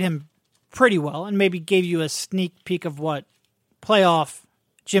he played him pretty well and maybe gave you a sneak peek of what playoff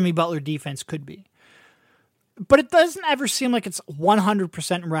Jimmy Butler defense could be. But it doesn't ever seem like it's 100%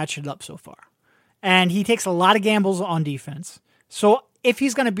 ratcheted up so far. And he takes a lot of gambles on defense. So if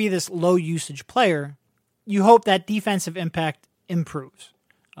he's going to be this low usage player, you hope that defensive impact improves.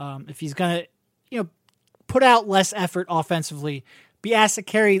 If he's going to, put out less effort offensively, be asked to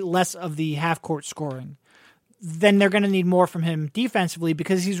carry less of the half court scoring, then they're going to need more from him defensively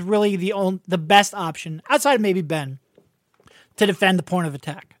because he's really the best option outside of maybe Ben to defend the point of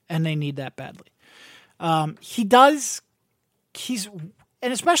attack, and they need that badly. And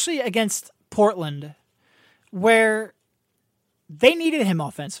especially against Portland, where they needed him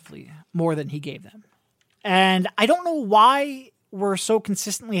offensively more than he gave them. And I don't know why we're so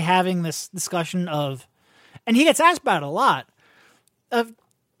consistently having this discussion of, and he gets asked about it a lot, of,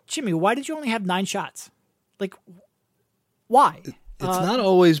 Jimmy, why did you only have 9 shots? Like, why? It's not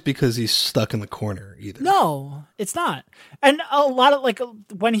always because he's stuck in the corner either. No, it's not. And a lot of,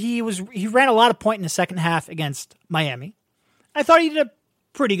 when he ran a lot of point in the second half against Miami. I thought he did a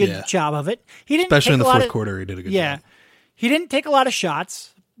pretty good job of it. He didn't especially in the fourth quarter, he did a good job. Yeah. He didn't take a lot of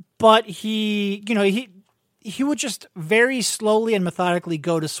shots, but he would just very slowly and methodically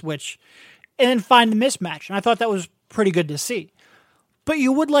go to switch and then find the mismatch. And I thought that was pretty good to see. But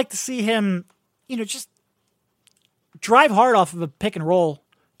you would like to see him, just drive hard off of a pick and roll,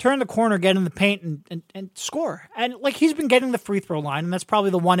 turn the corner, get in the paint, and score. And he's been getting the free throw line, and that's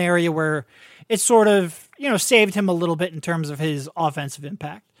probably the one area where it sort of saved him a little bit in terms of his offensive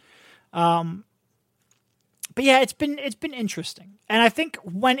impact. But yeah, it's been interesting, and I think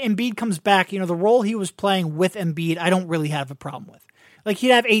when Embiid comes back, the role he was playing with Embiid, I don't really have a problem with. He'd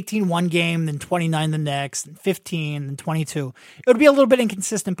have 18 one game, then 29 the next, and 15, then 22. It would be a little bit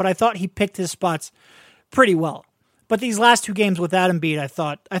inconsistent, but I thought he picked his spots pretty well. But these last 2 games without Embiid, I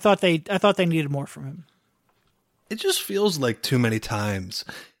thought they needed more from him. It just feels like too many times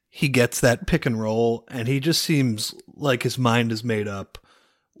he gets that pick and roll, and he just seems like his mind is made up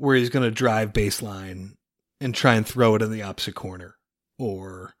where he's going to drive baseline and try and throw it in the opposite corner,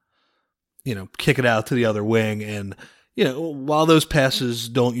 or kick it out to the other wing. And while those passes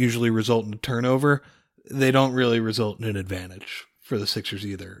don't usually result in a turnover, they don't really result in an advantage for the Sixers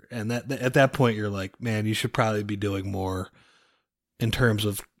either. And that at that point, you're like, man, you should probably be doing more in terms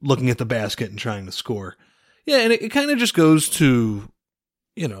of looking at the basket and trying to score. Yeah, and it kind of just goes to,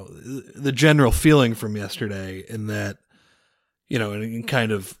 the general feeling from yesterday in that, and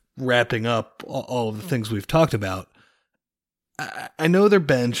kind of wrapping up all of the things we've talked about. I know their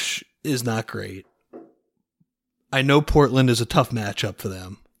bench is not great. I know Portland is a tough matchup for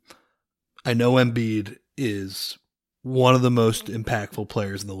them. I know Embiid is one of the most impactful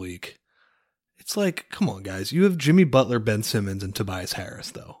players in the league. It's like, come on, guys. You have Jimmy Butler, Ben Simmons, and Tobias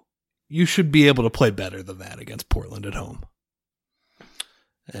Harris, though. You should be able to play better than that against Portland at home.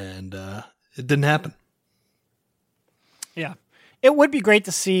 And it didn't happen. Yeah. It would be great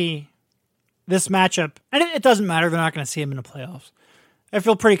to see this matchup. And it doesn't matter. They're not going to see him in the playoffs. I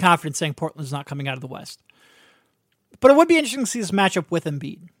feel pretty confident saying Portland's not coming out of the West. But it would be interesting to see this matchup with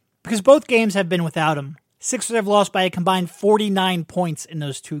Embiid. Because both games have been without him. Sixers have lost by a combined 49 points in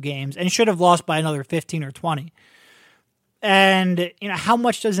those two games and should have lost by another 15 or 20. And, how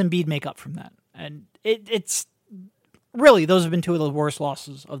much does Embiid make up from that? And it's really, those have been two of the worst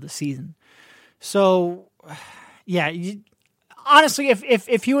losses of the season. So, yeah, honestly,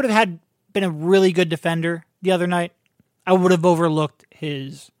 if he would have been a really good defender the other night, I would have overlooked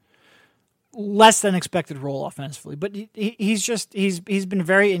his less than expected role offensively. But he's been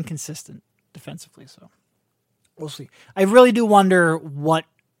very inconsistent defensively, so we'll see. I really do wonder what,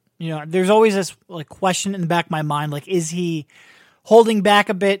 there's always this question in the back of my mind, is he holding back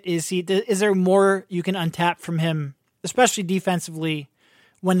a bit? Is there more you can untap from him, especially defensively,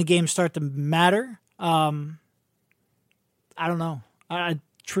 when the games start to matter? I don't know.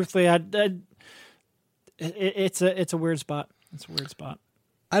 Truthfully, it's a weird spot. It's a weird spot.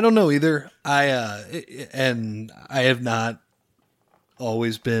 I don't know either. I have not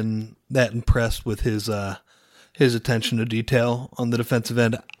always been that impressed with his attention to detail on the defensive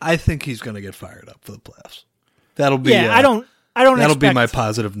end. I think he's going to get fired up for the playoffs. That'll be I don't. That'll be my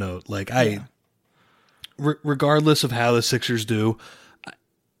positive note. Regardless of how the Sixers do,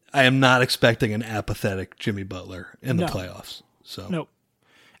 I am not expecting an apathetic Jimmy Butler in the playoffs. So no.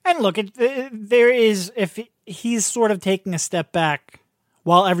 And look, if he's sort of taking a step back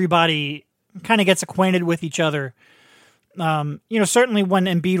while everybody kind of gets acquainted with each other. Certainly when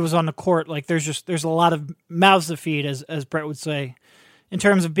Embiid was on the court, there's a lot of mouths to feed, as Brett would say, in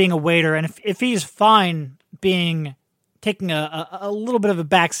terms of being a waiter. And if he's fine taking a little bit of a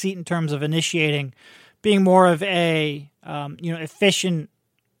back seat in terms of initiating, being more of a efficient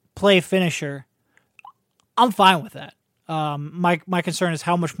play finisher, I'm fine with that. My concern is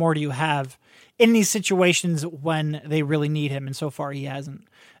how much more do you have in these situations when they really need him, and so far he hasn't.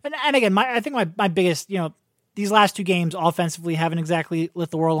 And again, I think my biggest, these last two games offensively haven't exactly lit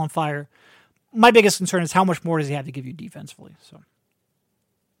the world on fire. My biggest concern is how much more does he have to give you defensively. So,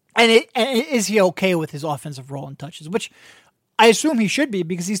 and is he okay with his offensive role and touches, which I assume he should be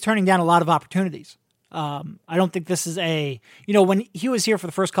because he's turning down a lot of opportunities. I don't think this is when he was here for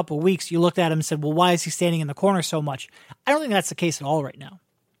the first couple of weeks, you looked at him and said, well, why is he standing in the corner so much? I don't think that's the case at all right now.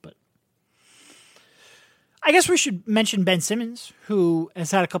 But I guess we should mention Ben Simmons, who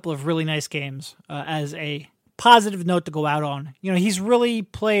has had a couple of really nice games as a positive note to go out on. He's really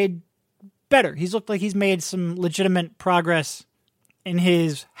played better. He's looked like he's made some legitimate progress in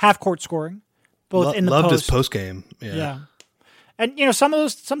his half-court scoring, both in the loved post. His post game. Yeah. And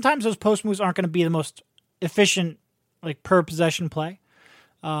sometimes those post moves aren't going to be the most efficient, per possession play.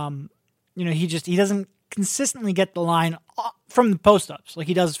 He doesn't consistently get the line from the post ups like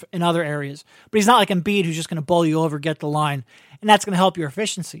he does in other areas. But he's not like Embiid, who's just going to bowl you over, get the line, and that's going to help your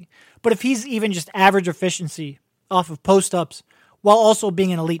efficiency. But if he's even just average efficiency off of post ups while also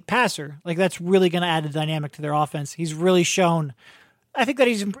being an elite passer, that's really going to add a dynamic to their offense. He's really shown, I think, that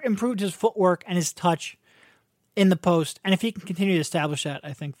he's improved his footwork and his touch in the post, and if he can continue to establish that,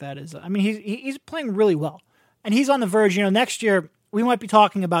 I think that is. He's playing really well, and he's on the verge. Next year we might be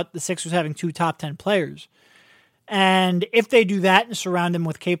talking about the Sixers having 2 top 10 players, and if they do that and surround him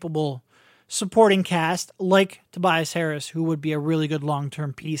with capable supporting cast like Tobias Harris, who would be a really good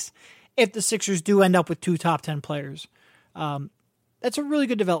long-term piece, if the Sixers do end up with 2 top 10 players, that's a really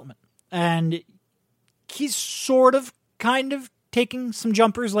good development, and he's kind of taking some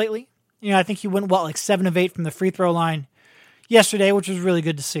jumpers lately. I think he went 7 of 8 from the free throw line yesterday, which was really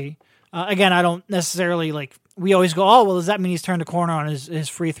good to see. Again, I don't necessarily we always go, oh, well, does that mean he's turned a corner on his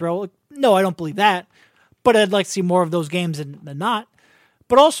free throw? No, I don't believe that. But I'd like to see more of those games than not.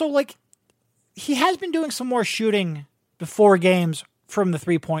 But also, he has been doing some more shooting before games from the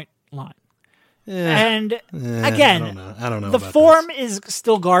 3-point line. Yeah. And again, I don't know. The form is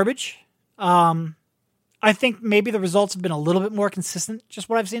still garbage. I think maybe the results have been a little bit more consistent, just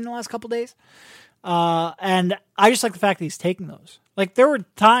what I've seen in the last couple of days. And I just like the fact that he's taking those. There were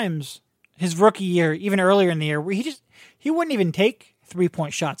times his rookie year, even earlier in the year, where he wouldn't even take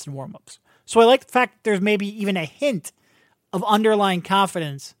 3-point shots in warmups. So I like the fact that there's maybe even a hint of underlying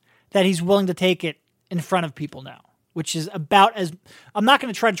confidence that he's willing to take it in front of people now, which is about as I'm not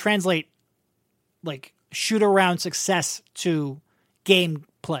going to try to translate like shoot around success to game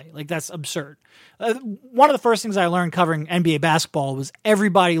play. Like that's absurd. One of the first things I learned covering NBA basketball was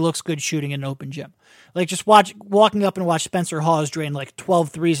everybody looks good shooting in an open gym. Like just walking up and watch Spencer Hawes drain like 12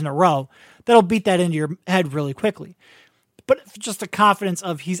 threes in a row, that'll beat that into your head really quickly. But just the confidence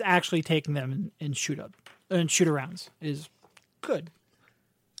of he's actually taking them in shoot-arounds is good.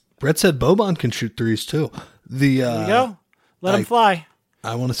 Brett said Boban can shoot threes too. There you go. Let him fly.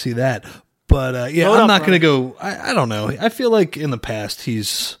 I want to see that. But I'm not going to go. I don't know. I feel like in the past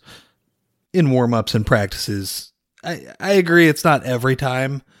he's in warm-ups and practices. I agree it's not every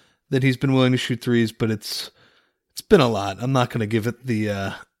time that he's been willing to shoot threes, but it's been a lot. I'm not going to give it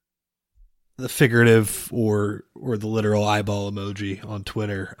the figurative or the literal eyeball emoji on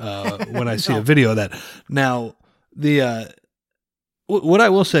Twitter when I see a video of that. Now, what I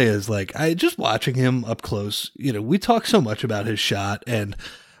will say is, like, just watching him up close, we talk so much about his shot, and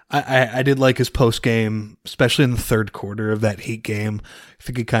I did like his post game, especially in the third quarter of that Heat game. I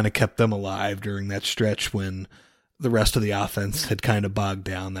think he kind of kept them alive during that stretch when the rest of the offense had kind of bogged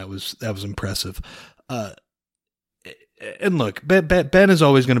down. That was impressive. And look, Ben is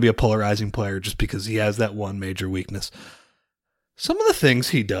always going to be a polarizing player just because he has that one major weakness. Some of the things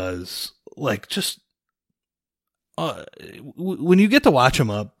he does, like just when you get to watch him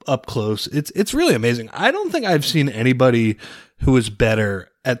up close, it's really amazing. I don't think I've seen anybody who is better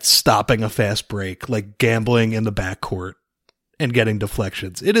at stopping a fast break, like gambling in the backcourt and getting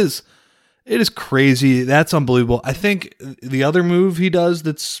deflections. It is crazy. That's unbelievable. I think the other move he does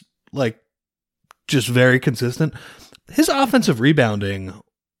that's like just very consistent, his offensive rebounding,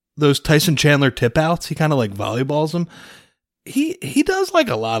 those Tyson Chandler tip outs, he kind of like volleyballs them. He does like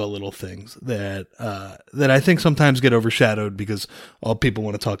a lot of little things that I think sometimes get overshadowed because all people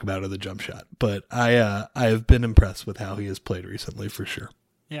want to talk about are the jump shot. But I have been impressed with how he has played recently for sure.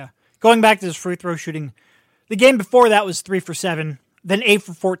 Yeah. Going back to his free throw shooting, the game before that was 3 for 7, then 8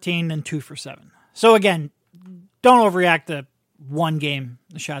 for 14, then 2 for 7. So again, don't overreact to one game,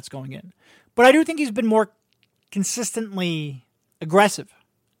 the shots going in. But I do think he's been more consistently aggressive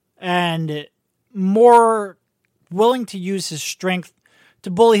and more willing to use his strength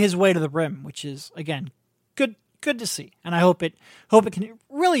to bully his way to the rim, which is, again, good to see. And I hope it can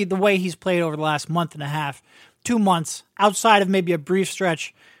really, the way he's played over the last month and a half, 2 months, outside of maybe a brief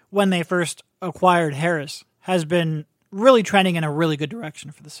stretch when they first acquired Harris, has been really trending in a really good direction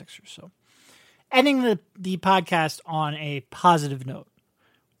for the Sixers. So ending the podcast on a positive note.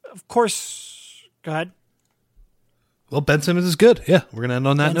 Of course, go ahead. Well, Ben Simmons is good. Yeah, we're going to end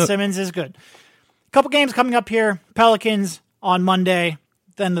on that note. Ben Simmons is good. Couple games coming up here. Pelicans on Monday,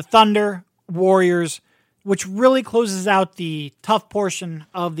 then the Thunder, Warriors, which really closes out the tough portion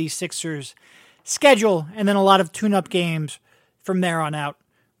of the Sixers' schedule, and then a lot of tune-up games from there on out.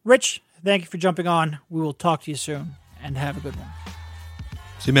 Rich, thank you for jumping on. We will talk to you soon, and have a good one.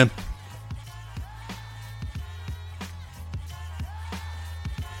 See you, man.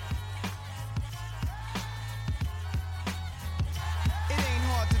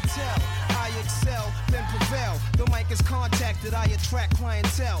 Is contacted, I attract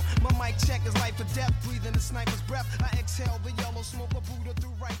clientele. My mic check is life or death, breathing the sniper's breath. I exhale the yellow smoke of Buddha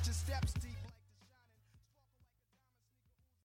through righteous steps deep.